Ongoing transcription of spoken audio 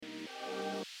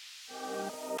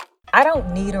I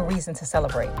don't need a reason to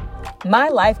celebrate. My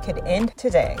life could end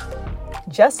today.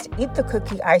 Just eat the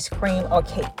cookie, ice cream, or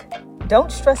cake. Don't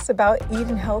stress about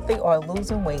eating healthy or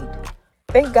losing weight.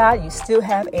 Thank God you still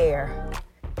have air.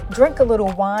 Drink a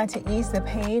little wine to ease the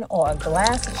pain or a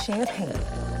glass of champagne.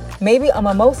 Maybe a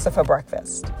mimosa for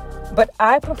breakfast. But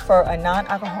I prefer a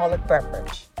non-alcoholic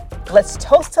beverage. Let's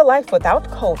toast to life without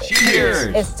COVID.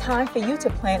 Cheers! It's time for you to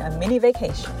plan a mini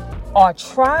vacation or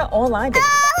try online dating.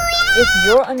 If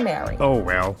you're unmarried,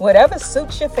 whatever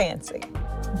suits your fancy.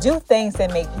 Do things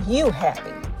that make you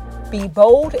happy. Be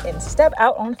bold and step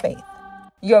out on faith.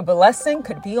 Your blessing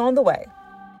could be on the way.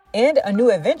 And a new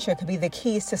adventure could be the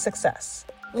keys to success.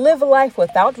 Live life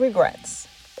without regrets.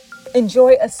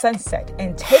 Enjoy a sunset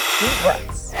and take deep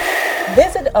breaths.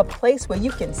 Visit a place where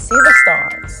you can see the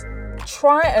stars.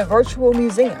 Try a virtual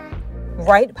museum.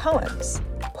 Write poems.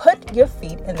 Put your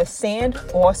feet in the sand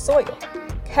or soil.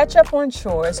 Catch up on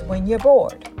chores when you're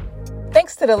bored.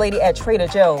 Thanks to the lady at Trader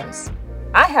Joe's,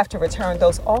 I have to return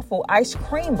those awful ice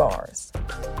cream bars.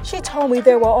 She told me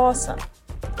they were awesome.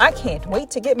 I can't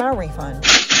wait to get my refund.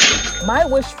 My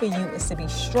wish for you is to be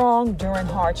strong during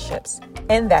hardships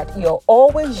and that you'll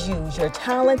always use your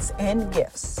talents and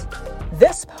gifts.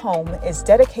 This poem is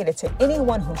dedicated to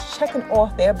anyone who's checking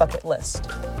off their bucket list.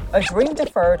 A dream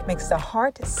deferred makes the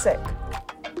heart sick.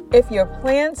 If your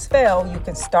plans fail, you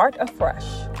can start afresh.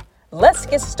 Let's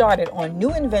get started on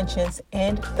new inventions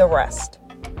and the rest.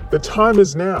 The time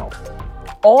is now.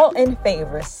 All in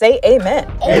favor, say amen.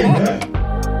 Amen.